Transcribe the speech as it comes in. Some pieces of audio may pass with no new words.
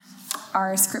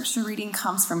Our scripture reading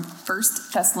comes from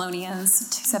 1 Thessalonians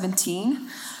 2:17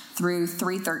 through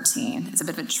 3:13. It's a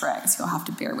bit of a trick, so you'll have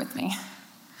to bear with me.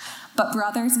 But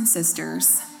brothers and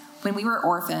sisters, when we were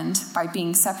orphaned by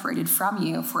being separated from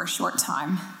you for a short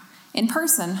time, in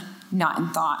person, not in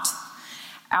thought,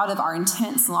 out of our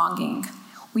intense longing,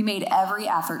 we made every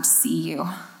effort to see you.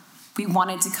 We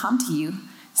wanted to come to you.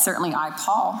 Certainly I,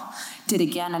 Paul, did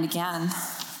again and again.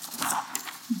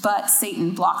 But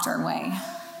Satan blocked our way.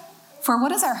 For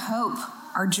what is our hope,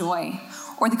 our joy,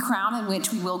 or the crown in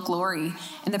which we will glory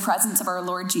in the presence of our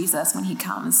Lord Jesus when he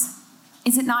comes?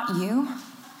 Is it not you?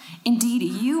 Indeed,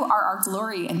 you are our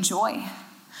glory and joy.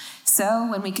 So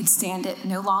when we could stand it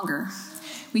no longer,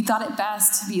 we thought it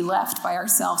best to be left by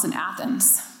ourselves in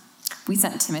Athens. We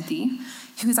sent Timothy,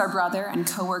 who is our brother and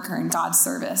co-worker in God's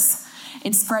service,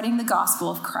 in spreading the gospel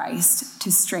of Christ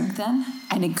to strengthen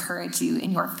and encourage you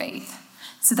in your faith,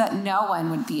 so that no one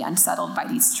would be unsettled by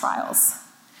these trials.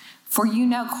 For you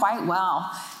know quite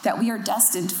well that we are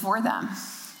destined for them.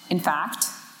 In fact,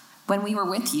 when we were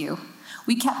with you,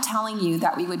 we kept telling you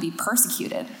that we would be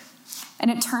persecuted, and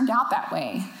it turned out that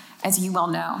way, as you well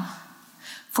know.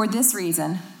 For this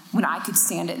reason, when I could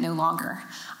stand it no longer,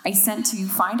 I sent to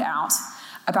find out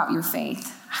about your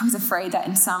faith. I was afraid that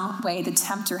in some way the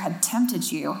tempter had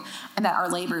tempted you, and that our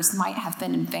labors might have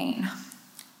been in vain.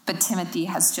 But Timothy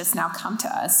has just now come to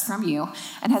us from you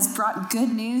and has brought good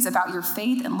news about your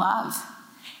faith and love.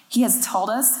 He has told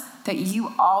us that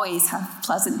you always have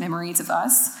pleasant memories of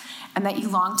us and that you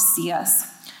long to see us,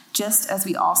 just as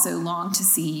we also long to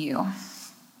see you.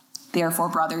 Therefore,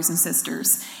 brothers and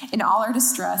sisters, in all our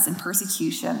distress and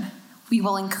persecution, we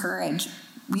were encouraged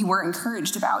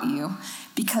about you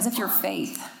because of your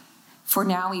faith. For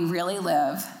now we really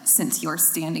live, since you are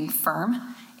standing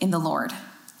firm in the Lord.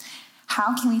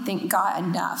 How can we thank God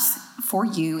enough for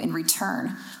you in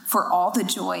return for all the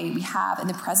joy we have in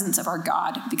the presence of our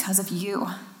God because of you?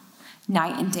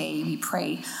 Night and day we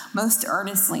pray most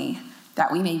earnestly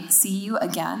that we may see you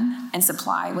again and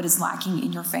supply what is lacking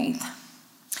in your faith.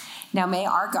 Now may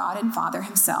our God and Father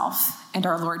himself and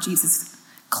our Lord Jesus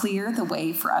clear the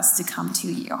way for us to come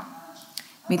to you.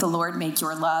 May the Lord make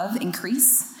your love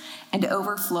increase and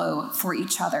overflow for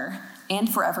each other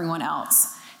and for everyone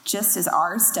else, just as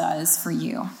ours does for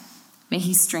you. May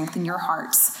he strengthen your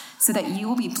hearts so that you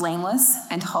will be blameless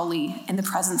and holy in the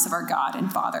presence of our God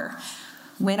and Father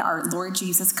when our Lord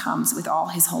Jesus comes with all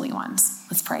his holy ones.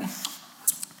 Let's pray.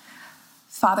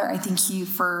 Father, I thank you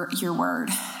for your word.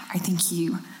 I thank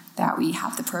you that we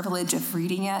have the privilege of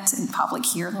reading it in public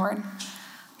here, Lord.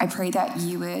 I pray that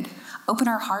you would open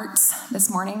our hearts this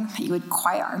morning, that you would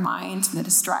quiet our minds from the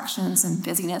distractions and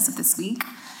busyness of this week,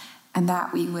 and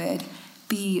that we would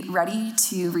be ready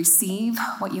to receive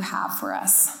what you have for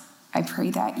us. I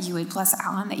pray that you would bless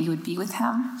Alan, that you would be with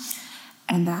him,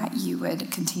 and that you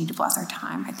would continue to bless our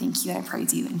time. I thank you and I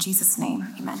praise you. In Jesus' name,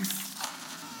 amen.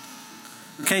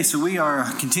 Okay, so we are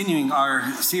continuing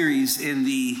our series in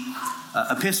the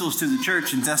epistles to the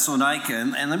church in Thessalonica.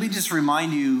 And let me just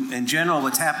remind you in general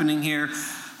what's happening here.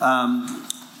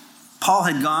 Paul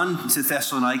had gone to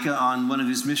Thessalonica on one of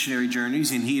his missionary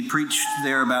journeys, and he had preached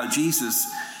there about Jesus.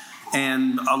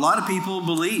 And a lot of people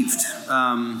believed.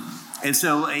 And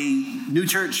so a new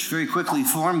church very quickly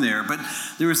formed there. But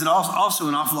there was also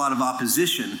an awful lot of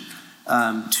opposition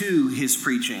to his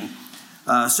preaching.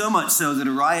 So much so that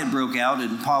a riot broke out,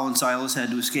 and Paul and Silas had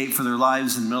to escape for their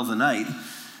lives in the middle of the night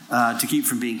to keep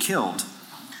from being killed.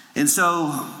 And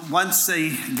so once they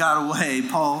got away,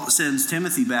 Paul sends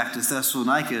Timothy back to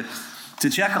Thessalonica to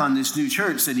check on this new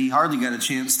church that he hardly got a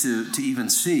chance to even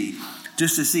see,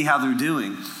 just to see how they're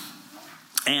doing.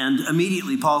 And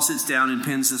immediately Paul sits down and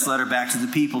pens this letter back to the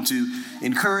people to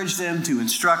encourage them, to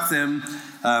instruct them.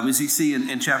 As you see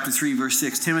in chapter 3, verse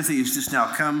 6, Timothy has just now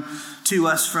come to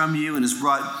us from you and has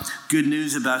brought good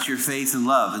news about your faith and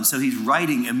love. And so he's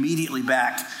writing immediately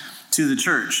back to the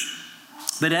church.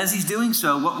 But as he's doing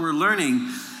so, what we're learning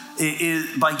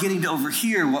is by getting to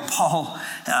overhear what Paul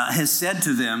has said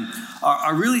to them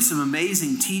are really some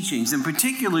amazing teachings. And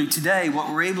particularly today,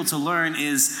 what we're able to learn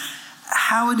is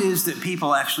how it is that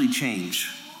people actually change.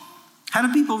 How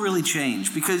do people really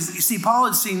change? Because, you see, Paul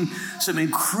had seen some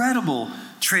incredible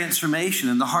transformation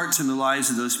in the hearts and the lives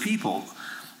of those people.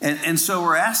 And so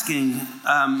we're asking,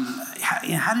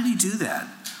 how did he do that?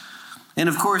 And,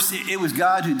 of course, it was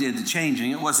God who did the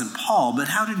changing. It wasn't Paul. But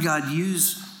how did God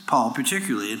use Paul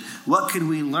particularly? And what can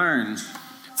we learn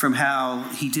from how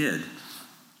he did?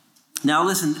 Now,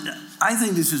 listen, I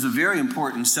think this is a very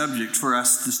important subject for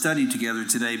us to study together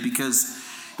today because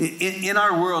in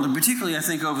our world, and particularly I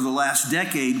think over the last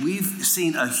decade, we've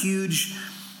seen a huge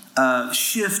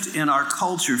shift in our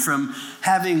culture from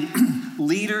having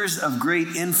leaders of great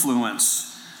influence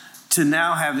to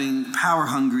now having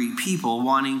power-hungry people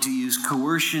wanting to use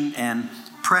coercion and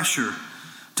pressure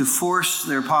to force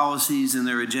their policies and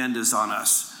their agendas on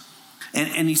us.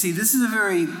 And you see, this is a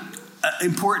very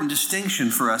important distinction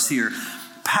for us here.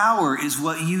 Power is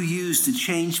what you use to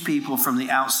change people from the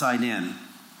outside in,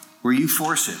 where you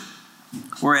force it.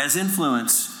 Whereas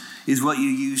influence is what you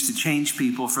use to change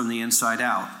people from the inside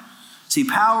out. See,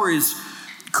 power is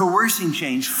coercing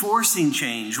change, forcing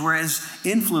change, whereas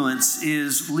influence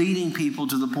is leading people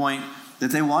to the point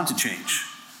that they want to change.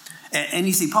 And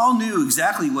you see, Paul knew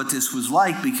exactly what this was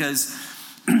like because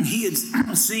he had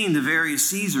seen the various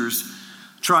Caesars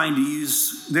trying to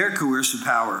use their coercive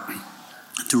power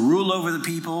to rule over the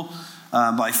people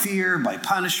by fear, by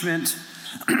punishment.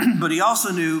 But he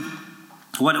also knew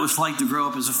what it was like to grow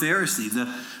up as a Pharisee,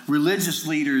 the religious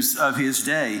leaders of his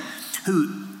day,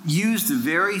 who used the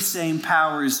very same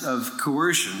powers of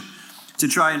coercion to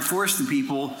try and force the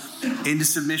people into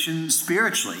submission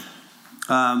spiritually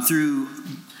through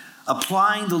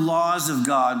applying the laws of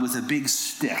God with a big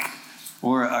stick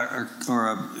or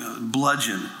a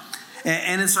bludgeon.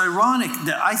 And it's ironic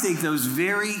that I think those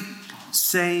very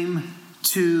same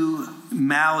two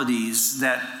maladies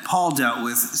that Paul dealt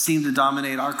with seem to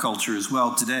dominate our culture as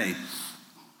well today.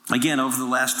 Again, over the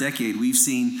last decade, we've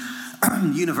seen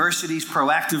universities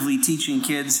proactively teaching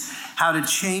kids how to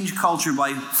change culture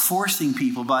by forcing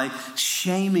people, by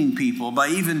shaming people, by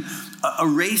even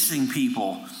erasing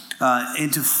people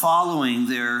into following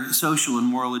their social and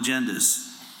moral agendas.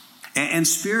 And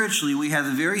spiritually, we have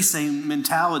the very same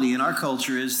mentality in our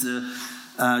culture as the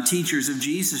teachers of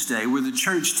Jesus' day, where the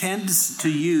church tends to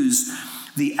use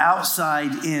the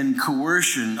outside-in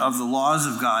coercion of the laws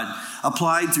of God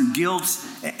applied through guilt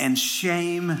and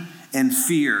shame and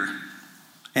fear.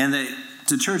 And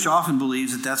the church often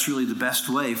believes that that's really the best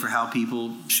way for how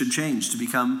people should change, to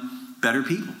become better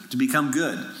people, to become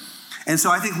good. And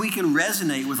so I think we can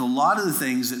resonate with a lot of the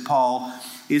things that Paul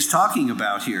is talking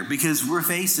about here because we're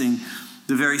facing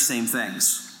the very same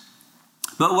things.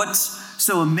 But what's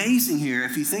so amazing here,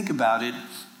 if you think about it,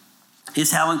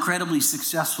 is how incredibly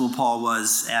successful Paul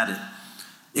was at it.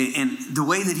 And the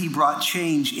way that he brought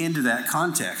change into that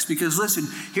context. Because listen,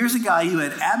 here's a guy who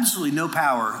had absolutely no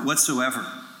power whatsoever,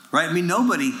 right? I mean,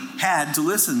 nobody had to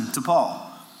listen to Paul.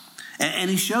 And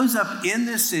he shows up in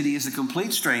this city as a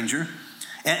complete stranger.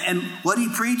 And what he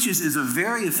preaches is a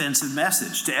very offensive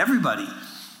message to everybody.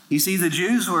 You see, the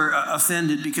Jews were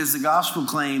offended because the gospel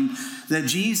claimed that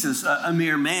Jesus, a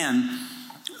mere man,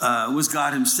 was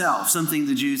God himself, something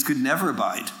the Jews could never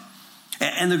abide.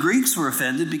 And the Greeks were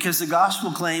offended because the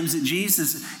gospel claims that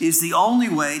Jesus is the only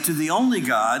way to the only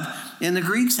God, and the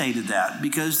Greeks hated that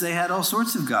because they had all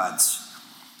sorts of gods.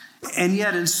 And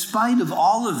yet, in spite of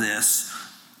all of this,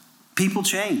 people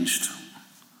changed.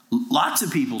 Lots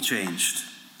of people changed.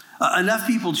 Enough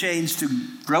people changed to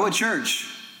grow a church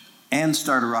and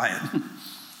start a riot.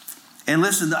 And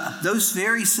listen, those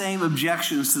very same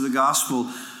objections to the gospel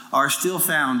are still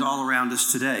found all around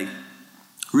us today.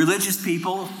 Religious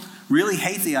people really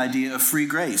hate the idea of free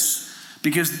grace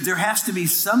because there has to be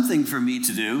something for me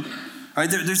to do. Right?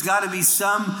 There's got to be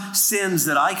some sins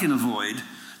that I can avoid.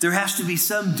 There has to be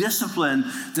some discipline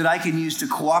that I can use to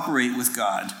cooperate with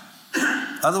God.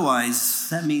 Otherwise,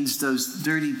 that means those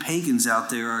dirty pagans out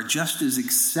there are just as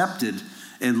accepted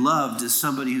and loved as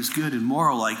somebody who's good and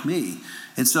moral like me.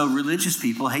 And so religious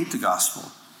people hate the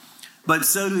gospel. But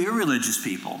so do irreligious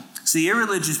people. See,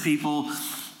 irreligious people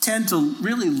tend to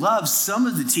really love some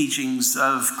of the teachings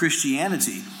of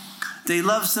Christianity. They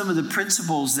love some of the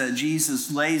principles that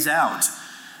Jesus lays out.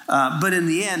 But in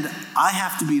the end, I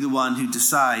have to be the one who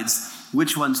decides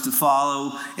which ones to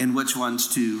follow and which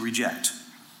ones to reject.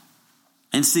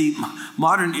 And see,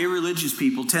 modern irreligious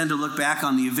people tend to look back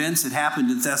on the events that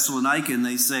happened in Thessalonica and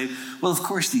they say, well, of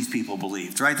course these people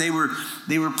believed, right? They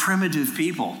were primitive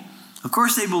people. Of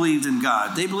course they believed in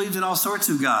God. They believed in all sorts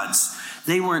of gods.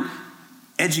 They weren't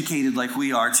educated like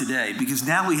we are today because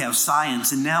now we have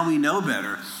science and now we know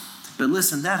better. But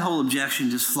listen, that whole objection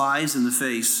just flies in the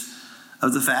face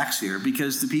of the facts here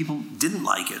because the people didn't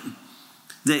like it.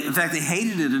 In fact, they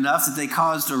hated it enough that they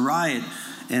caused a riot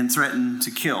and threatened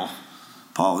to kill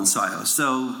Paul and Silas.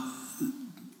 So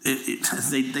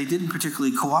they didn't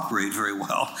particularly cooperate very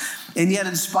well. And yet,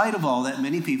 in spite of all that,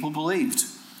 many people believed.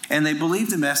 And they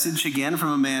believed the message, again, from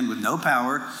a man with no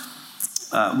power,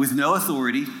 with no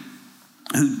authority,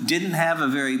 who didn't have a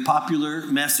very popular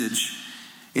message,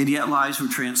 and yet lives were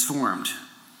transformed.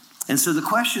 And so the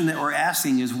question that we're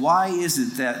asking is, why is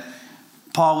it that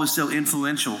Paul was so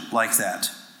influential like that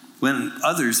when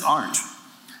others aren't?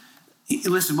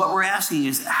 Listen, what we're asking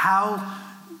is, how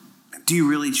do you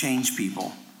really change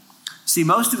people? See,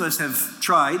 most of us have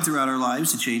tried throughout our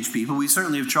lives to change people. We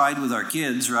certainly have tried with our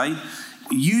kids, right?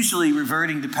 Usually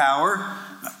reverting to power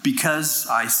because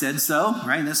I said so,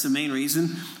 right? That's the main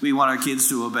reason we want our kids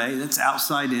to obey. That's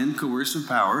outside in, coercive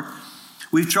power.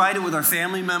 We've tried it with our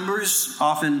family members,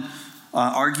 often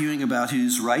arguing about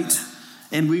who's right.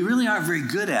 And we really aren't very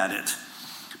good at it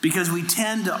because we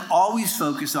tend to always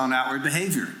focus on outward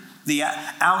behavior, the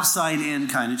outside-in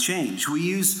kind of change. We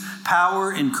use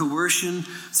power and coercion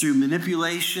through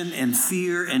manipulation and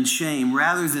fear and shame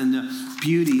rather than the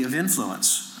beauty of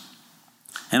influence.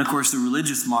 And of course, the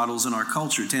religious models in our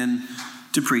culture tend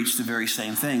to preach the very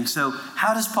same thing. So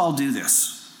how does Paul do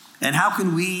this? And how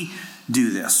can we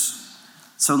do this?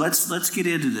 So let's get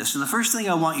into this. And the first thing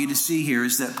I want you to see here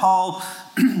is that Paul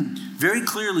very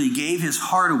clearly gave his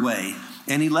heart away,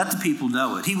 and he let the people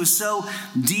know it. He was so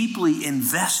deeply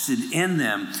invested in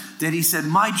them that he said,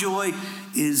 my joy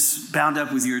is bound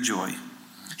up with your joy.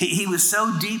 He was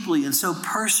so deeply and so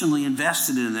personally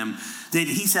invested in them that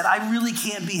he said, I really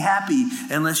can't be happy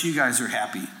unless you guys are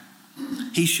happy.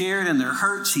 He shared in their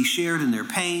hurts. He shared in their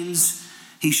pains.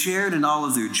 He shared in all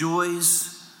of their joys.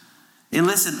 And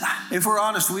listen, if we're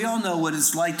honest, we all know what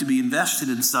it's like to be invested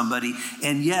in somebody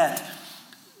and yet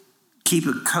keep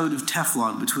a coat of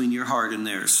Teflon between your heart and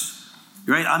theirs.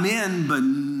 Right? I'm in, but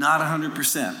not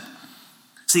 100%.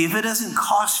 See, if it doesn't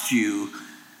cost you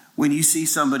when you see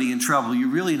somebody in trouble, you're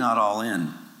really not all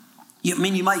in. I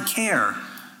mean, you might care,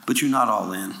 but you're not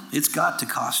all in. It's got to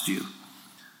cost you.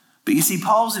 But you see,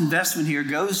 Paul's investment here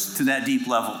goes to that deep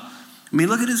level. I mean,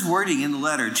 look at his wording in the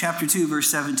letter, chapter 2, verse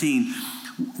 17.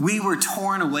 We were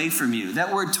torn away from you.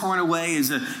 That word torn away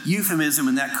is a euphemism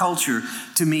in that culture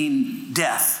to mean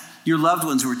death. Your loved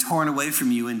ones were torn away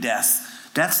from you in death.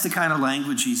 That's the kind of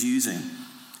language he's using.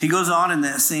 He goes on in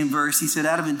that same verse. He said,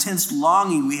 out of intense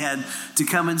longing, we had to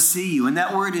come and see you. And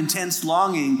that word intense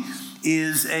longing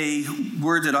is a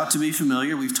word that ought to be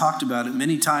familiar. We've talked about it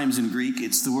many times in Greek.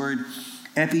 It's the word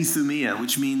epithumia,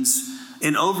 which means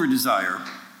an over-desire.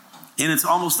 And it's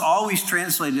almost always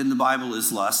translated in the Bible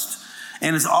as lust.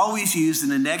 And it's always used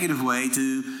in a negative way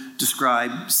to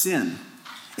describe sin.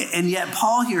 And yet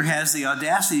Paul here has the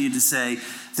audacity to say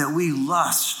that we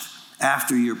lust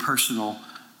after your personal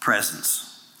presence.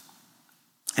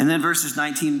 And then verses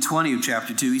 19 and 20 of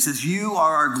chapter 2, he says, you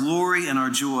are our glory and our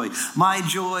joy. My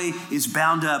joy is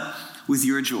bound up with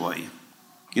your joy.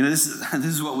 You know, this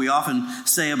is what we often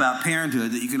say about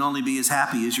parenthood, that you can only be as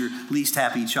happy as your least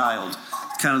happy child.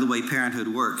 It's kind of the way parenthood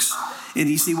works. And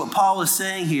you see, what Paul is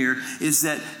saying here is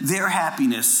that their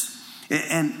happiness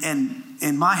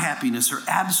and my happiness are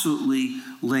absolutely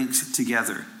linked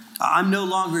together. I'm no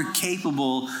longer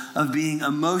capable of being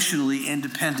emotionally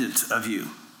independent of you.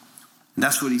 And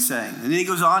that's what he's saying. And then he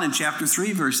goes on in chapter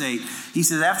 3, verse 8. He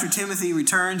says, after Timothy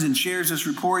returns and shares this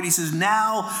report, he says,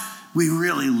 now we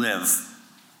really live.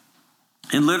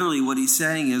 And literally what he's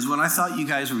saying is, when I thought you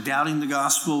guys were doubting the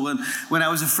gospel, when I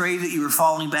was afraid that you were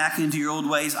falling back into your old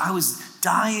ways, I was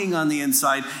dying on the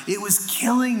inside. It was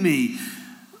killing me.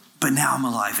 But now I'm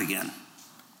alive again.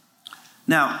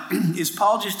 Now, is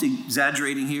Paul just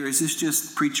exaggerating here? Is this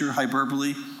just preacher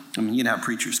hyperbole? I mean, you know how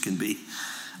preachers can be.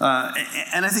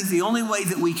 And I think the only way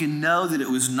that we can know that it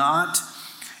was not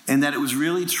and that it was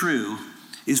really true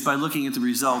is by looking at the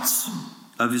results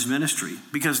of his ministry,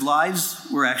 because lives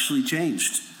were actually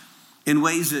changed in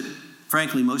ways that,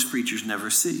 frankly, most preachers never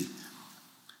see.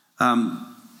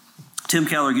 Tim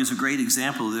Keller gives a great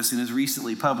example of this in his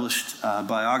recently published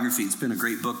biography. It's been a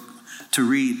great book to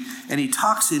read. And he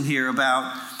talks in here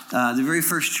about the very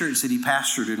first church that he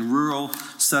pastored in rural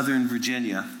southern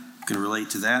Virginia. You can relate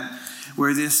to that.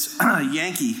 Where this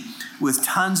Yankee with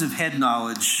tons of head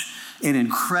knowledge and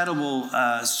incredible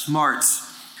smarts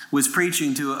was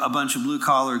preaching to a bunch of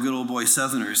blue-collar, good old boy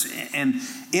Southerners. And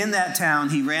in that town,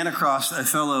 he ran across a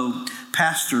fellow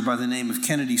pastor by the name of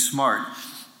Kennedy Smart.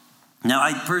 Now,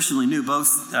 I personally knew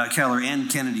both Keller and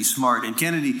Kennedy Smart. And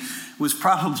Kennedy was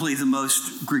probably the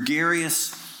most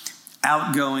gregarious,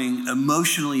 outgoing,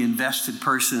 emotionally invested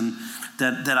person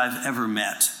that I've ever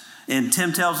met. And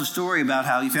Tim tells a story about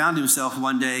how he found himself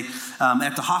one day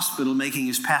at the hospital making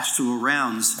his pastoral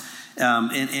rounds.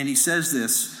 And he says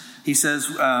this. He says,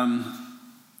 he's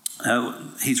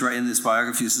writing this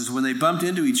biography. He says, when they bumped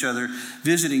into each other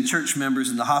visiting church members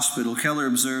in the hospital, Keller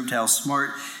observed how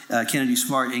Kennedy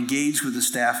Smart engaged with the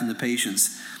staff and the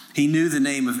patients. He knew the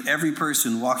name of every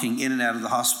person walking in and out of the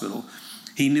hospital.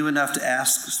 He knew enough to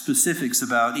ask specifics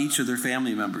about each of their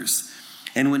family members.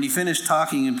 And when he finished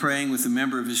talking and praying with a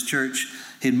member of his church,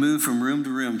 he'd move from room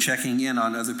to room, checking in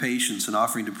on other patients and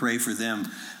offering to pray for them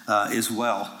as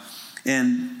well.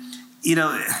 And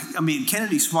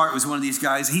Kennedy Smart was one of these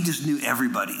guys. He just knew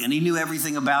everybody, and he knew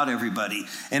everything about everybody,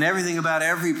 and everything about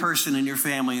every person in your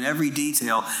family, and every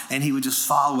detail, and he would just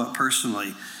follow up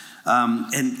personally.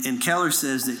 And Keller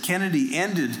says that Kennedy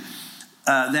ended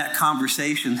that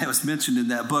conversation that was mentioned in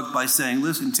that book by saying,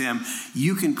 listen, Tim,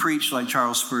 you can preach like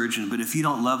Charles Spurgeon, but if you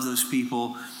don't love those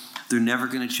people, they're never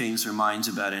going to change their minds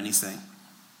about anything.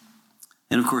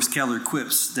 And of course, Keller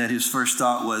quips that his first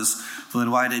thought was, well,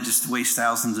 then why did I just waste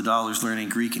thousands of dollars learning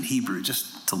Greek and Hebrew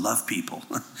just to love people?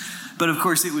 But of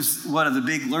course, it was one of the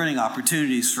big learning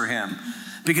opportunities for him.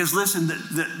 Because listen,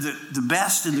 the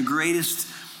best and the greatest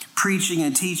preaching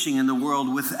and teaching in the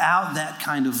world without that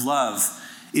kind of love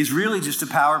is really just a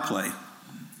power play,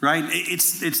 right?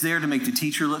 It's there to make the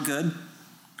teacher look good,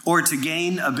 or to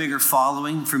gain a bigger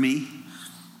following for me,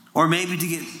 or maybe to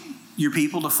get your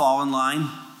people to fall in line.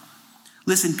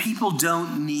 Listen, people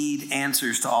don't need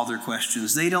answers to all their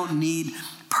questions. They don't need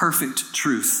perfect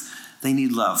truth. They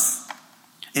need love.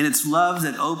 And it's love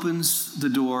that opens the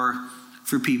door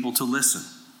for people to listen.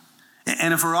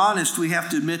 And if we're honest, we have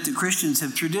to admit that Christians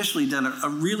have traditionally done a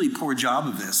really poor job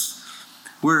of this.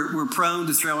 We're prone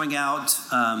to throwing out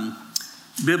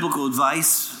biblical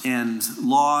advice and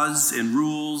laws and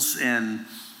rules and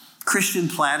Christian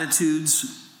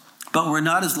platitudes, but we're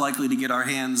not as likely to get our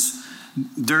hands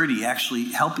dirty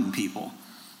actually helping people.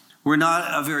 We're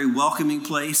not a very welcoming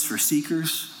place for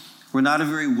seekers. We're not a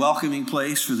very welcoming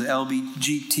place for the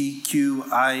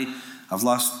LGBTQI, I've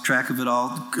lost track of it all,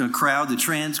 crowd, the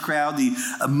trans crowd, the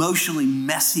emotionally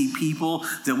messy people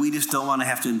that we just don't want to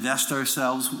have to invest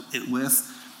ourselves with.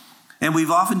 And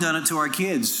we've often done it to our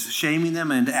kids, shaming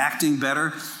them and acting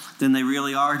better than they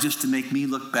really are just to make me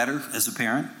look better as a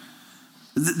parent.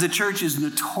 The church is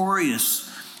notorious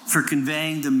for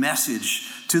conveying the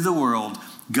message to the world,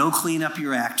 go clean up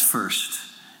your act first,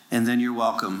 and then you're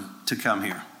welcome to come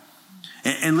here.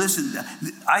 And listen,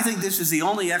 I think this is the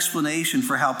only explanation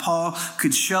for how Paul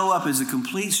could show up as a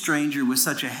complete stranger with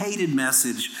such a hated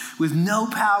message, with no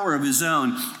power of his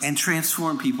own, and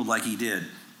transform people like he did,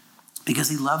 because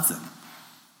he loved them.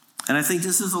 And I think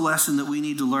this is a lesson that we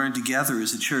need to learn together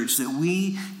as a church, that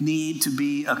we need to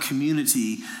be a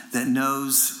community that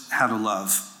knows how to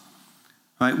love.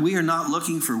 Right? We are not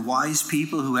looking for wise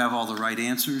people who have all the right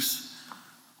answers.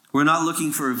 We're not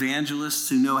looking for evangelists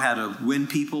who know how to win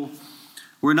people.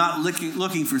 We're not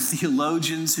looking for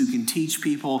theologians who can teach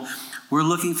people. We're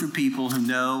looking for people who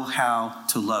know how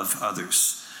to love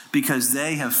others because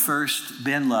they have first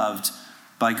been loved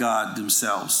by God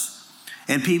themselves.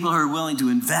 And people who are willing to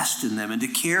invest in them and to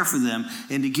care for them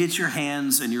and to get your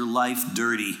hands and your life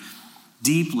dirty,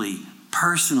 deeply,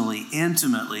 personally,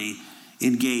 intimately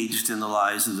engaged in the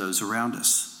lives of those around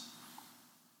us.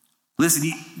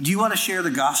 Listen, do you want to share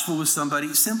the gospel with somebody?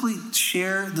 Simply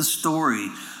share the story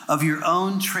of your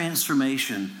own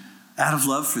transformation out of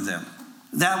love for them.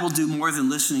 That will do more than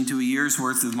listening to a year's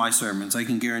worth of my sermons, I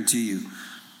can guarantee you.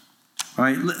 All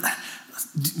right?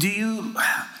 Do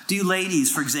you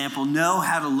ladies, for example, know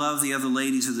how to love the other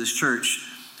ladies of this church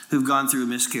who've gone through a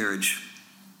miscarriage?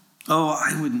 Oh,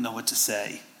 I wouldn't know what to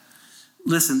say.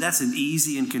 Listen, that's an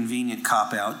easy and convenient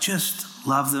cop-out. Just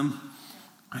love them.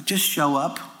 Just show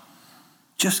up.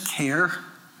 Just care.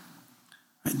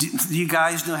 Do you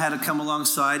guys know how to come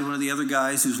alongside one of the other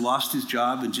guys who's lost his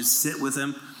job and just sit with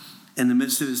him in the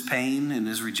midst of his pain and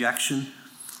his rejection?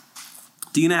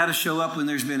 Do you know how to show up when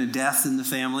there's been a death in the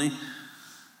family?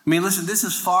 I mean, listen, this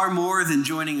is far more than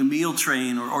joining a meal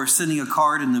train or sending a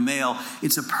card in the mail.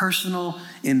 It's a personal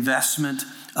investment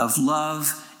of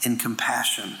love and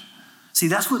compassion. See,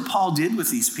 that's what Paul did with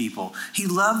these people. He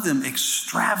loved them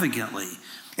extravagantly,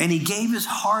 and he gave his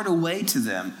heart away to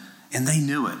them, and they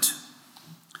knew it.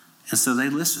 And so they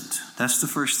listened. That's the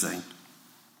first thing.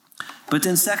 But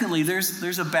then secondly,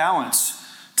 there's a balance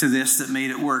to this that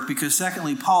made it work, because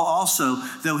secondly, Paul also,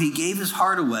 though he gave his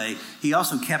heart away, he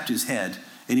also kept his head,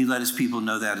 and he let his people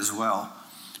know that as well.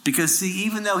 Because see,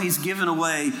 even though he's given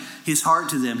away his heart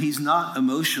to them, he's not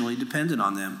emotionally dependent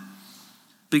on them.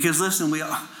 Because listen,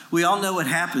 we all know what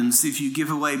happens if you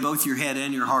give away both your head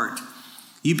and your heart.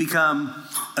 You become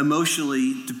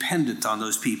emotionally dependent on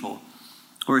those people.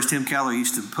 Or as Tim Keller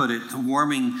used to put it,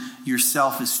 warming your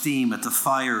self-esteem at the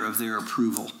fire of their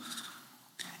approval.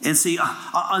 And see,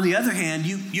 on the other hand,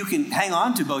 you can hang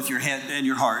on to both your head and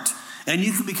your heart. And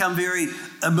you can become very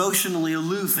emotionally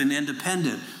aloof and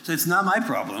independent. So it's not my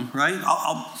problem, right?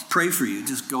 I'll pray for you,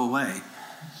 just go away.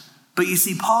 But you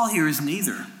see, Paul here is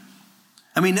neither.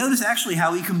 I mean, notice actually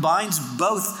how he combines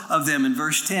both of them in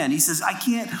verse 10. He says, I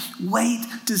can't wait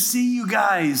to see you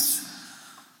guys.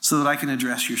 so that I can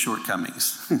address your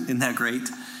shortcomings. Isn't that great?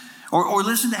 Or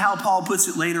listen to how Paul puts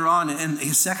it later on in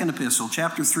his second epistle,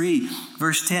 chapter 3,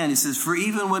 verse 10. He says, "For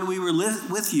even when we were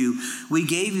with you, we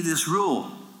gave you this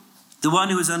rule. The one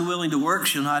who is unwilling to work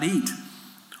shall not eat."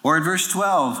 Or in verse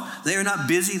 12, "They are not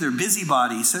busy, they're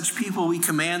busybodies. Such people we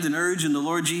command and urge in the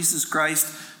Lord Jesus Christ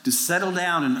to settle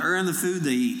down and earn the food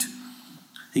they eat."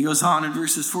 He goes on in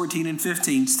verses 14 and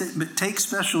 15, "Take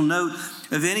special note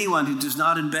of anyone who does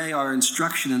not obey our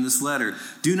instruction in this letter.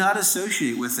 Do not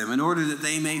associate with them in order that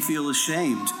they may feel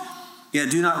ashamed. Yet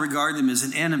do not regard them as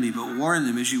an enemy, but warn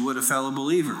them as you would a fellow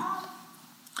believer."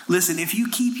 Listen, if you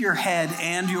keep your head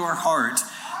and your heart,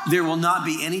 there will not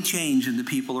be any change in the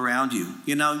people around you.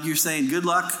 You're saying, "Good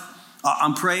luck.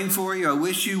 I'm praying for you. I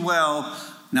wish you well.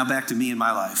 Now back to me and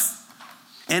my life."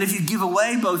 And if you give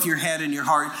away both your head and your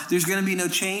heart, there's going to be no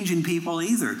change in people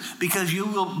either, because you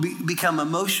will become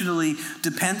emotionally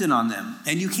dependent on them.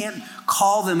 And you can't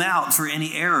call them out for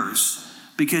any errors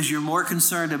because you're more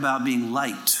concerned about being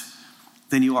liked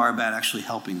than you are about actually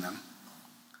helping them.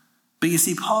 But you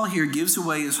see, Paul here gives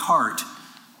away his heart,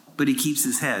 but he keeps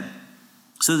his head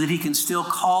so that he can still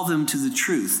call them to the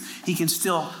truth. He can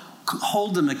still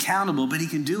hold them accountable, but he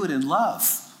can do it in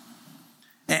love.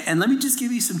 And let me just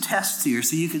give you some tests here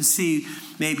so you can see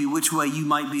maybe which way you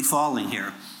might be falling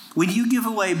here. When you give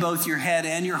away both your head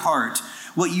and your heart,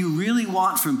 what you really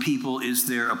want from people is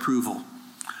their approval.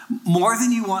 More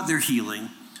than you want their healing,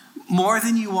 more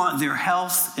than you want their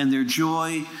health and their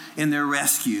joy and their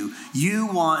rescue, you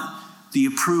want the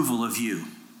approval of you.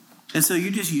 And so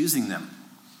you're just using them,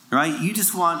 right? You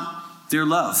just want their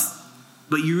love,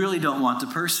 but you really don't want the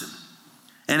person.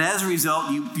 And as a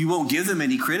result, you won't give them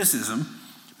any criticism,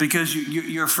 because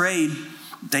you're afraid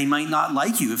they might not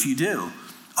like you if you do.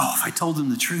 "Oh, if I told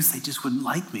them the truth, they just wouldn't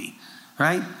like me,"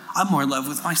 right? I'm more in love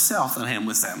with myself than I am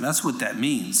with them. That's what that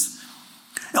means.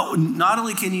 Now, not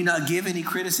only can you not give any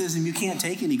criticism, you can't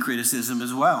take any criticism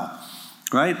as well,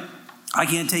 right? I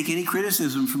can't take any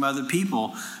criticism from other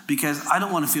people because I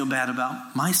don't want to feel bad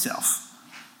about myself.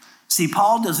 See,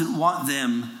 Paul doesn't want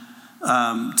them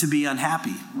to be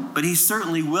unhappy, but he's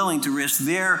certainly willing to risk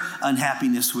their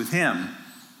unhappiness with him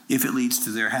if it leads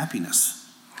to their happiness.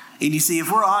 And you see, if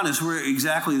we're honest, we're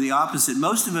exactly the opposite.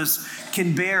 Most of us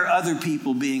can bear other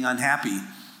people being unhappy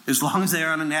as long as they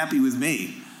aren't unhappy with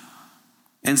me.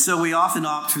 And so we often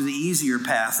opt for the easier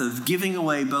path of giving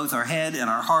away both our head and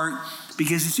our heart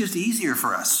because it's just easier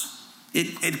for us.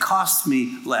 It costs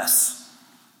me less,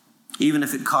 even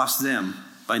if it costs them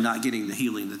by not getting the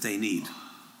healing that they need.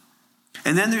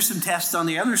 And then there's some tests on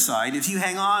the other side. If you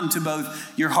hang on to both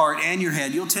your heart and your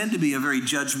head, you'll tend to be a very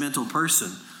judgmental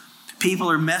person.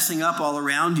 People are messing up all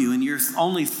around you, and your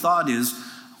only thought is,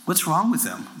 what's wrong with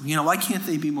them? Why can't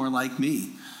they be more like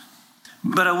me?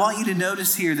 But I want you to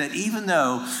notice here that even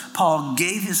though Paul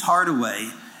gave his heart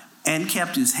away and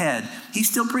kept his head, he's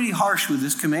still pretty harsh with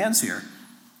his commands here.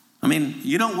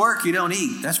 You don't work, you don't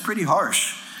eat. That's pretty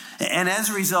harsh. And as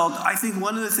a result, I think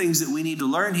one of the things that we need to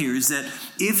learn here is that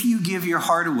if you give your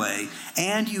heart away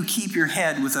and you keep your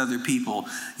head with other people,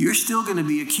 you're still going to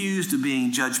be accused of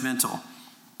being judgmental,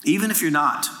 even if you're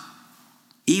not,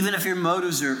 even if your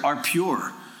motives are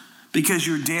pure, because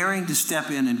you're daring to step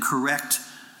in and correct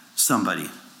somebody,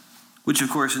 which,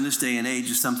 of course, in this day and age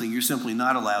is something you're simply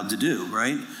not allowed to do,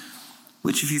 right?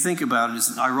 Which, if you think about it,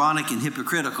 is ironic and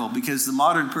hypocritical, because the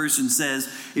modern person says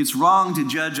it's wrong to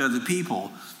judge other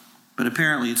people. But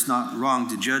apparently it's not wrong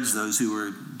to judge those who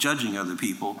are judging other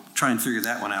people. Try and figure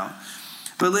that one out.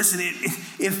 But listen,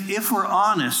 if we're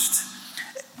honest,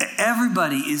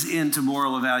 everybody is into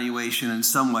moral evaluation in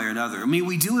some way or another.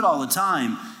 We do it all the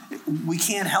time. We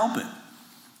can't help it.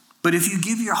 But if you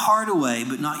give your heart away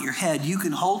but not your head, you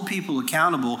can hold people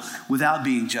accountable without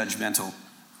being judgmental.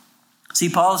 See,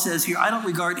 Paul says here, I don't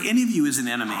regard any of you as an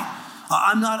enemy.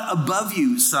 I'm not above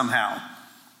you somehow.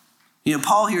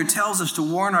 Paul here tells us to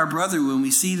warn our brother when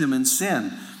we see them in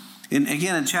sin. And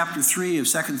again, in chapter 3 of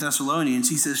 2 Thessalonians,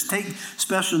 he says, "Take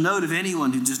special note of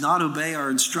anyone who does not obey our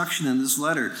instruction in this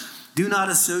letter. Do not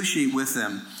associate with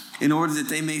them in order that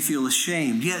they may feel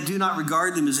ashamed. Yet do not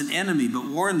regard them as an enemy, but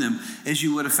warn them as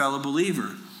you would a fellow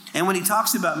believer." And when he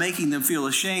talks about making them feel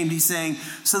ashamed, he's saying,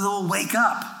 so they'll wake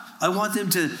up. I want them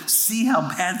to see how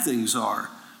bad things are.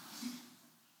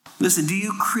 Listen, do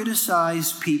you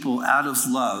criticize people out of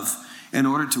love in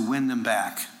order to win them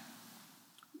back?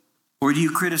 Or do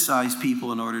you criticize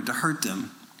people in order to hurt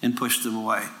them and push them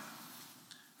away?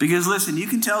 Because listen, you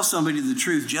can tell somebody the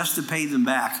truth just to pay them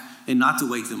back and not to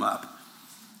wake them up.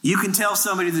 You can tell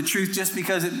somebody the truth just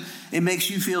because it makes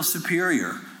you feel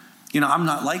superior. I'm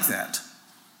not like that.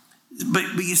 But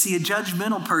you see, a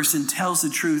judgmental person tells the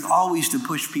truth always to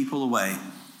push people away.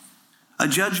 A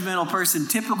judgmental person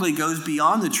typically goes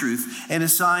beyond the truth and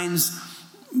assigns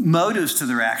motives to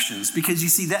their actions. Because you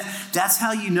see, that's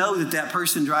how you know that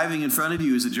person driving in front of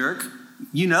you is a jerk.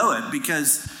 You know it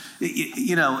because,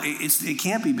 it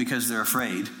can't be because they're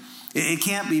afraid. It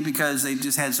can't be because they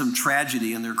just had some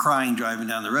tragedy and they're crying driving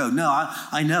down the road. No,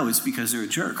 I know it's because they're a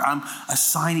jerk. I'm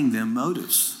assigning them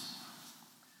motives.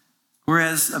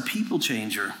 Whereas a people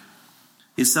changer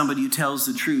is somebody who tells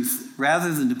the truth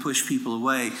rather than to push people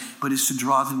away, but is to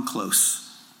draw them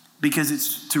close. Because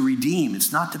it's to redeem,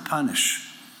 it's not to punish.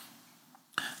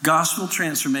 Gospel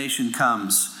transformation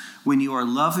comes when you are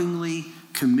lovingly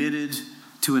committed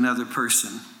to another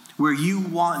person, where you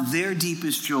want their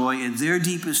deepest joy and their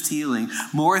deepest healing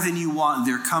more than you want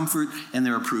their comfort and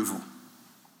their approval.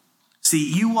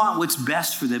 See, you want what's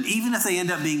best for them, even if they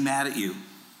end up being mad at you,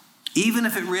 even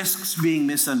if it risks being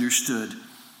misunderstood,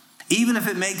 even if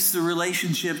it makes the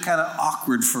relationship kind of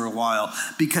awkward for a while,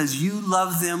 because you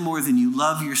love them more than you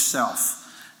love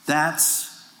yourself.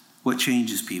 That's what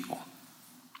changes people.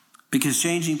 Because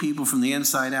changing people from the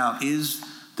inside out is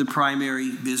the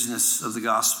primary business of the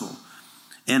gospel.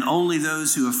 And only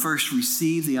those who have first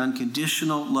received the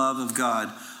unconditional love of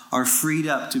God are freed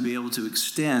up to be able to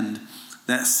extend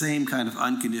that same kind of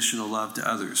unconditional love to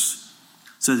others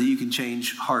so that you can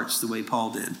change hearts the way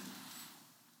Paul did.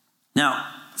 Now,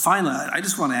 finally, I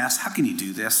just want to ask, how can you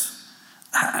do this?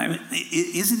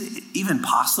 Is it even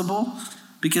possible?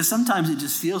 Because sometimes it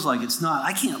just feels like it's not.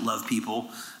 I can't love people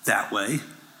that way.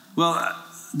 Well,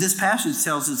 this passage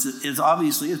tells us it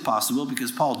obviously is possible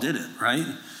because Paul did it, right?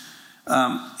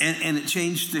 And it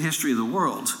changed the history of the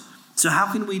world. So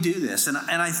how can we do this? And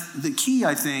the key,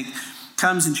 I think,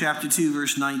 comes in chapter 2,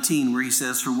 verse 19, where he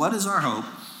says, "For what is our hope,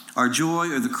 our joy,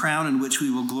 or the crown in which we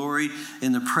will glory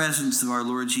in the presence of our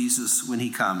Lord Jesus when he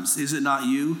comes? Is it not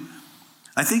you?"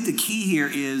 I think the key here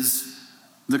is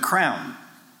the crown.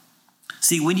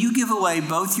 See, when you give away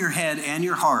both your head and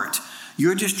your heart,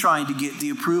 you're just trying to get the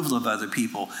approval of other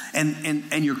people.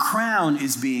 And your crown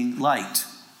is being liked,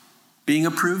 being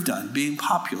approved of, being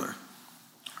popular,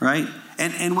 right?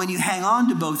 And when you hang on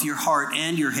to both your heart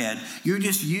and your head, you're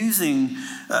just using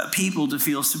people to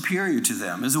feel superior to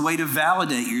them as a way to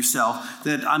validate yourself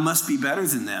that I must be better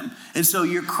than them. And so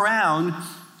your crown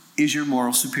is your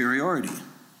moral superiority.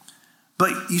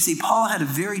 But you see, Paul had a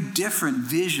very different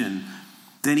vision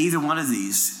than either one of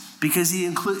these, because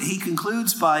he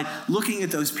concludes by looking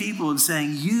at those people and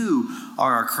saying, you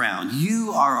are our crown,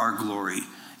 you are our glory,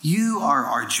 you are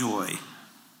our joy.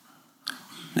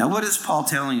 Now, what is Paul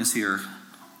telling us here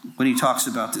when he talks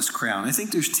about this crown? I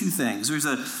think there's two things. There's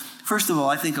first of all,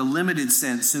 I think a limited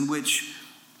sense in which,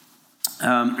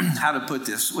 how to put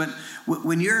this,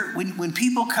 when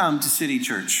people come to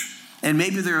CityChurch and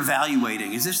maybe they're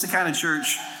evaluating, is this the kind of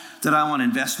church that I want to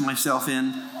invest myself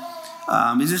in?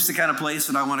 Is this the kind of place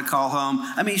that I want to call home?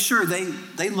 I mean, sure,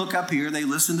 they look up here, they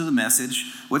listen to the message.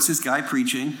 What's this guy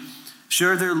preaching?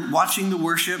 Sure, they're watching the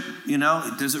worship,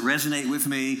 does it resonate with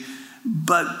me?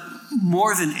 But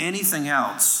more than anything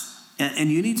else, and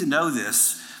you need to know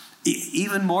this,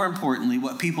 even more importantly,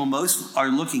 what people most are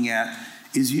looking at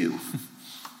is you.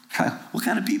 What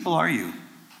kind of people are you?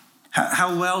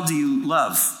 How well do you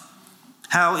love?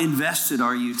 How invested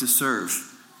are you to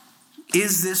serve?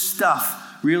 Is this stuff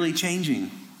really changing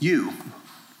you?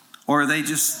 Or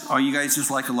are you guys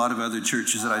just like a lot of other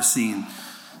churches that I've seen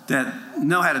that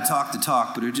know how to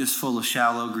talk, but are just full of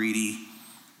shallow, greedy,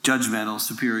 judgmental,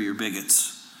 superior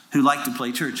bigots who like to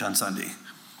play church on Sunday?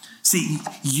 See,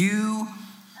 you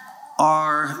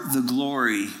are the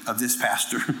glory of this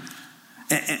pastor.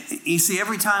 You see,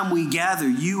 every time we gather,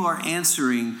 you are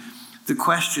answering the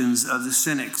questions of the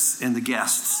cynics and the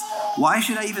guests. Why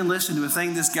should I even listen to a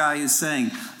thing this guy is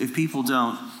saying if people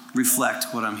don't reflect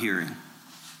what I'm hearing?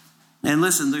 And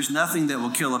listen, there's nothing that will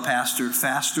kill a pastor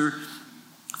faster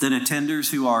than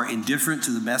attenders who are indifferent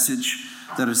to the message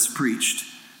that is preached.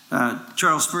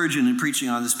 Charles Spurgeon, in preaching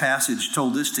on this passage,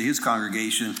 told this to his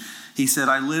congregation. He said,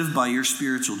 "I live by your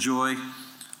spiritual joy.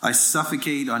 I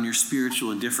suffocate on your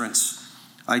spiritual indifference.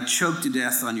 I choke to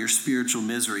death on your spiritual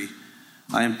misery.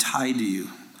 I am tied to you.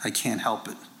 I can't help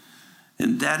it."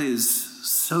 And that is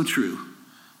so true.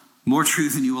 More true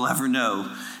than you will ever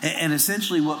know. And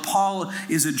essentially what Paul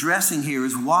is addressing here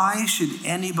is, why should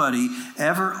anybody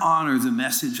ever honor the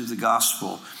message of the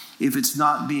gospel if it's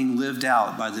not being lived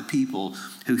out by the people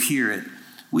who hear it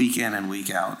week in and week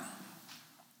out?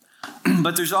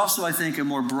 But there's also, I think, a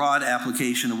more broad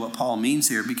application of what Paul means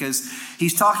here, because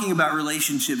he's talking about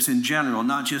relationships in general,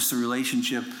 not just the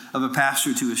relationship of a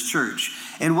pastor to his church.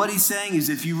 And what he's saying is,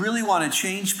 if you really want to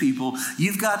change people,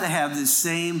 you've got to have this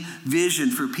same vision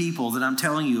for people that I'm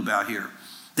telling you about here.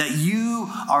 That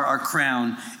you are our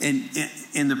crown in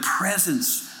the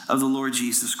presence of the Lord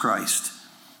Jesus Christ.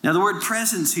 Now, the word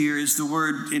presence here is the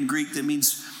word in Greek that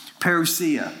means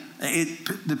parousia.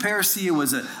 The parousia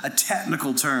was a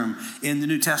technical term in the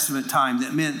New Testament time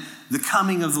that meant the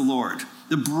coming of the Lord,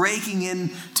 the breaking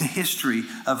into history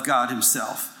of God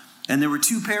himself. And there were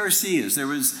two parousias. There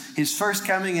was his first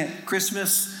coming at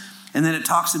Christmas, and then it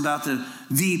talks about the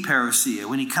parousia,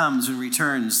 when he comes and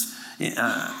returns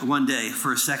one day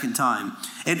for a second time.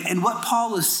 And what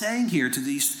Paul is saying here to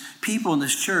these people in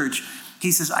this church,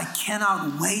 he says, I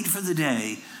cannot wait for the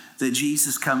day that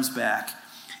Jesus comes back.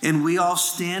 And we all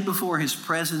stand before his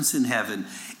presence in heaven,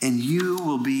 and you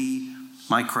will be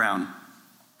my crown.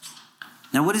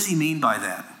 Now, what does he mean by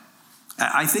that?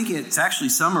 I think it's actually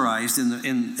summarized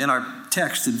in our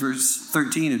text in verse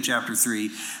 13 of chapter 3,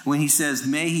 when he says,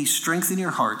 may he strengthen your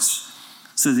hearts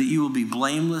so that you will be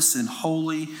blameless and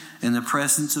holy in the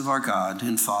presence of our God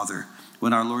and Father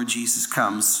when our Lord Jesus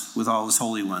comes with all his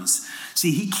holy ones.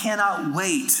 See, he cannot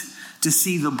wait to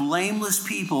see the blameless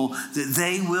people that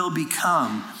they will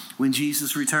become when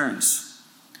Jesus returns.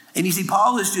 And you see,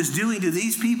 Paul is just doing to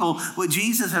these people what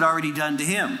Jesus had already done to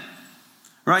him.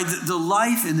 Right? The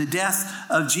life and the death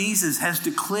of Jesus has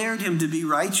declared him to be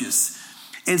righteous.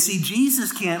 And see,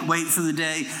 Jesus can't wait for the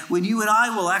day when you and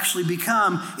I will actually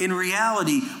become, in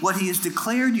reality, what he has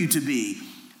declared you to be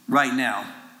right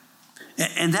now.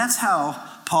 And that's how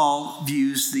Paul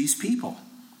views these people.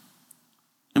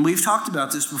 And we've talked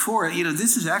about this before. You know,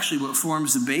 this is actually what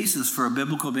forms the basis for a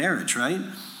biblical marriage, right?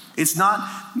 It's not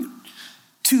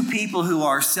two people who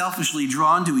are selfishly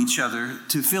drawn to each other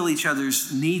to fill each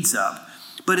other's needs up,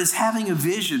 but it's having a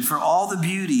vision for all the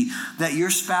beauty that your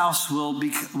spouse will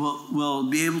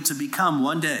be able to become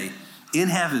one day in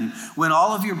heaven, when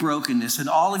all of your brokenness and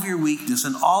all of your weakness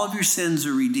and all of your sins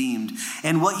are redeemed.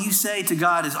 And what you say to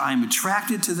God is, I'm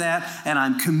attracted to that, and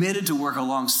I'm committed to work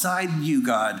alongside you,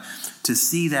 God, to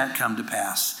see that come to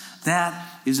pass.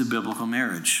 That is a biblical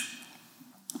marriage.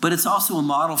 But it's also a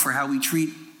model for how we treat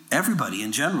everybody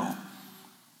in general.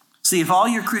 See, if all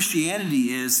your Christianity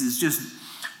is just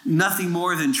nothing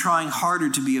more than trying harder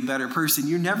to be a better person,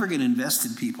 you're never going to invest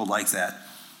in people like that.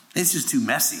 It's just too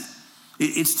messy.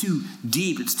 It's too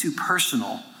deep. It's too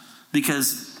personal.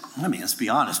 Because, let's be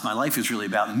honest, my life is really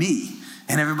about me,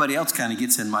 and everybody else kind of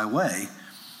gets in my way.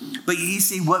 But you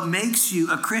see, what makes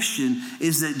you a Christian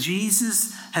is that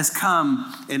Jesus has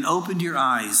come and opened your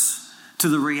eyes to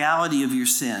the reality of your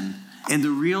sin and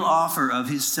the real offer of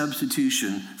his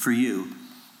substitution for you.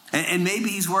 And maybe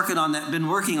he's been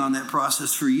working on that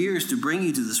process for years to bring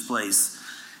you to this place.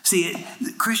 See,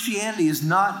 Christianity is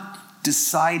not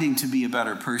deciding to be a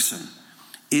better person.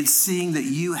 It's seeing that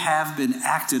you have been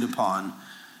acted upon.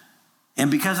 And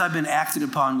because I've been acted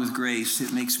upon with grace,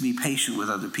 it makes me patient with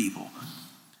other people.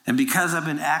 And because I've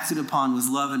been acted upon with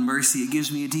love and mercy, it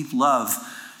gives me a deep love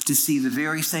to see the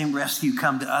very same rescue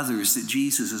come to others that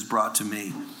Jesus has brought to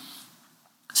me.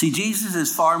 See, Jesus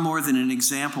is far more than an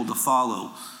example to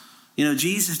follow. You know,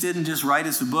 Jesus didn't just write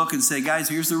us a book and say, guys,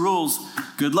 here's the rules.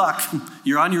 Good luck.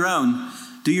 You're on your own.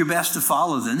 Do your best to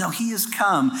follow them. No, he has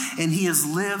come and he has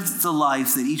lived the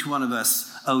life that each one of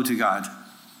us owe to God.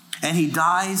 And he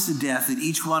dies the death that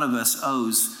each one of us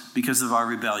owes because of our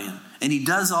rebellion. And he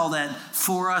does all that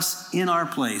for us in our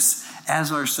place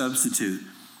as our substitute.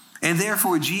 And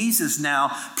therefore, Jesus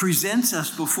now presents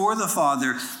us before the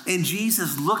Father, and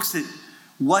Jesus looks at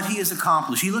what he has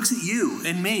accomplished. He looks at you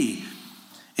and me,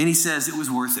 and he says it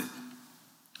was worth it.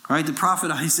 All right, the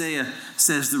prophet Isaiah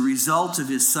says, the result of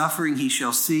his suffering he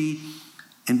shall see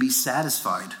and be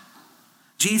satisfied.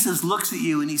 Jesus looks at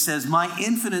you and he says, my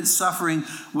infinite suffering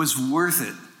was worth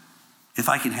it if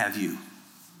I can have you.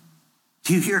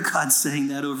 Do you hear God saying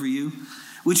that over you?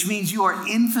 Which means you are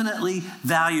infinitely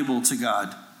valuable to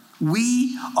God.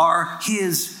 We are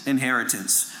his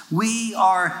inheritance. We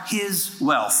are his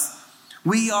wealth.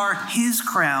 We are his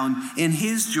crown and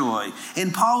his joy.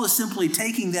 And Paul is simply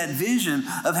taking that vision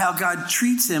of how God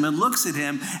treats him and looks at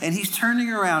him, and he's turning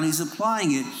around, he's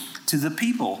applying it to the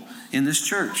people in this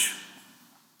church.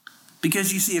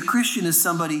 Because you see, a Christian is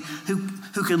somebody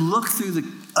who can look through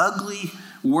the ugly,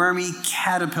 wormy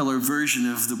caterpillar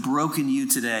version of the broken you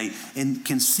today and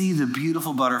can see the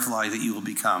beautiful butterfly that you will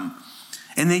become.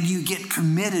 And then you get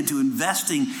committed to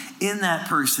investing in that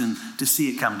person to see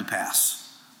it come to pass.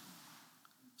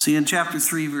 See, in chapter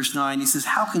 3, verse 9, he says,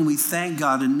 how can we thank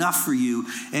God enough for you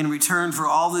in return for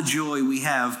all the joy we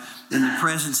have in the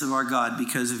presence of our God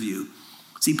because of you?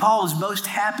 See, Paul is most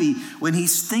happy when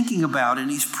he's thinking about and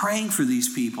he's praying for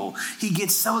these people. He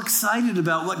gets so excited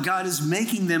about what God is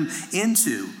making them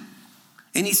into.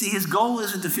 And you see, his goal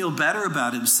isn't to feel better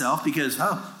about himself because,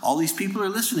 all these people are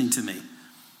listening to me.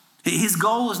 His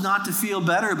goal is not to feel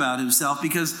better about himself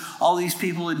because all these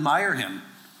people admire him.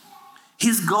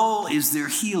 His goal is their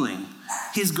healing.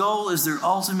 His goal is their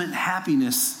ultimate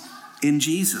happiness in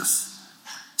Jesus.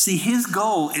 See, his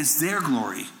goal is their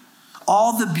glory.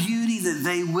 All the beauty that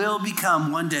they will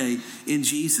become one day in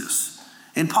Jesus.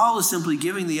 And Paul is simply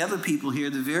giving the other people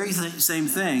here the very same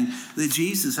thing that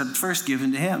Jesus had first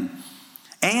given to him.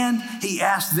 And he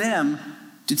asked them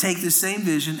to take this same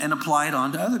vision and apply it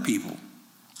on to other people.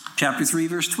 Chapter 3,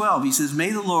 verse 12, he says,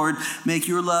 may the Lord make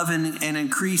your love and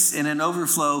increase and an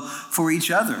overflow for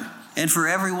each other and for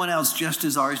everyone else, just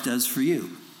as ours does for you.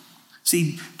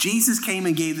 See, Jesus came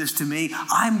and gave this to me.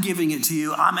 I'm giving it to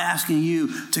you. I'm asking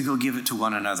you to go give it to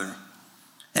one another.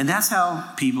 And that's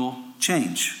how people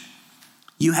change.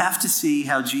 You have to see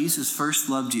how Jesus first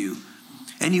loved you.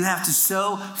 And you have to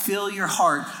so fill your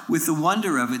heart with the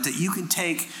wonder of it that you can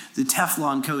take the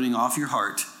Teflon coating off your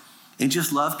heart and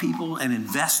just love people and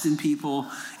invest in people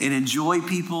and enjoy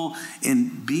people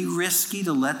and be risky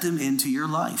to let them into your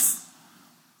life.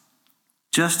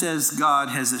 Just as God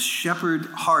has a shepherd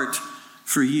heart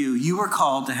for you, you are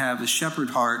called to have a shepherd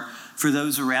heart for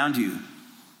those around you.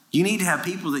 You need to have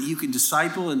people that you can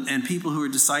disciple and people who are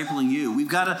discipling you. We've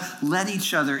got to let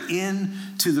each other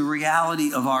into the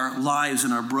reality of our lives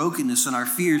and our brokenness and our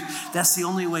fears. That's the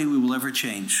only way we will ever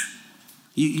change.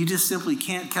 You just simply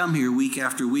can't come here week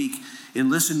after week and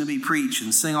listen to me preach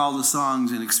and sing all the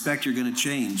songs and expect you're going to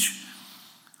change.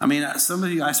 I mean, some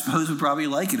of you, I suppose, would probably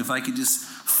like it if I could just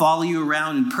follow you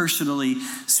around and personally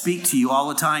speak to you all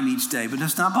the time each day. But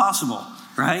that's not possible,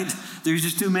 right? There's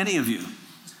just too many of you.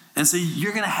 And so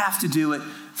you're going to have to do it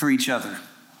for each other.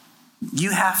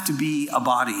 You have to be a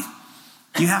body.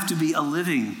 You have to be a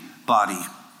living body.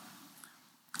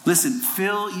 Listen,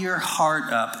 fill your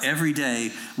heart up every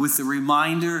day with the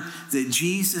reminder that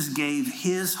Jesus gave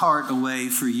his heart away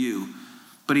for you.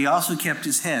 But he also kept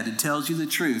his head and tells you the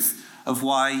truth of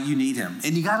why you need him.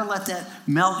 And you got to let that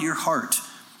melt your heart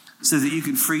so that you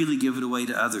can freely give it away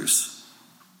to others.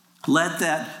 Let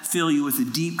that fill you with a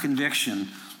deep conviction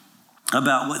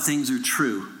about what things are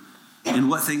true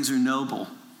and what things are noble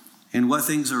and what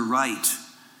things are right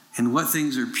and what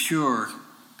things are pure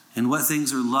and what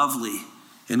things are lovely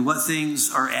and what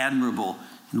things are admirable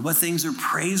and what things are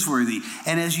praiseworthy.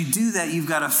 And as you do that, you've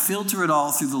got to filter it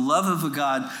all through the love of a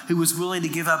God who was willing to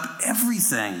give up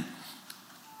everything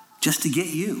just to get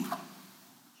you.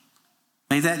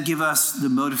 May that give us the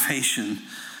motivation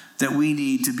that we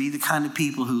need to be the kind of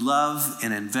people who love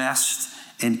and invest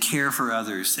and care for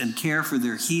others and care for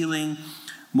their healing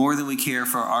more than we care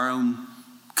for our own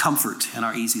comfort and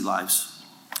our easy lives.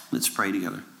 Let's pray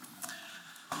together.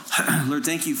 Lord,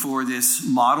 thank you for this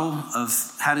model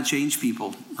of how to change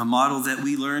people, a model that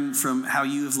we learn from how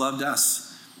you have loved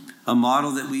us, a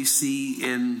model that we see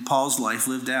in Paul's life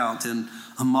lived out, and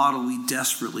a model we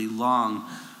desperately long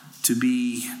to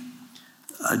be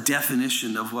a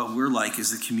definition of what we're like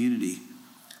as a community.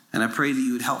 And I pray that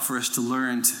you would help for us to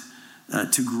learn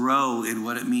to grow in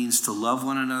what it means to love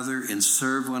one another and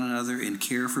serve one another and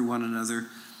care for one another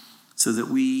so that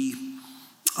we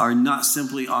are not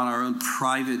simply on our own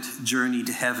private journey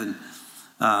to heaven,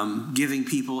 giving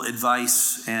people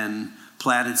advice and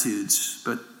platitudes,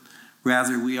 but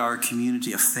rather we are a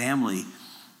community, a family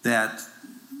that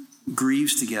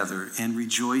grieves together and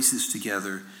rejoices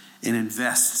together and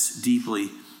invests deeply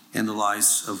in the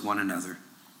lives of one another.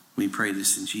 We pray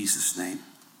this in Jesus' name.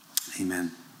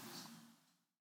 Amen.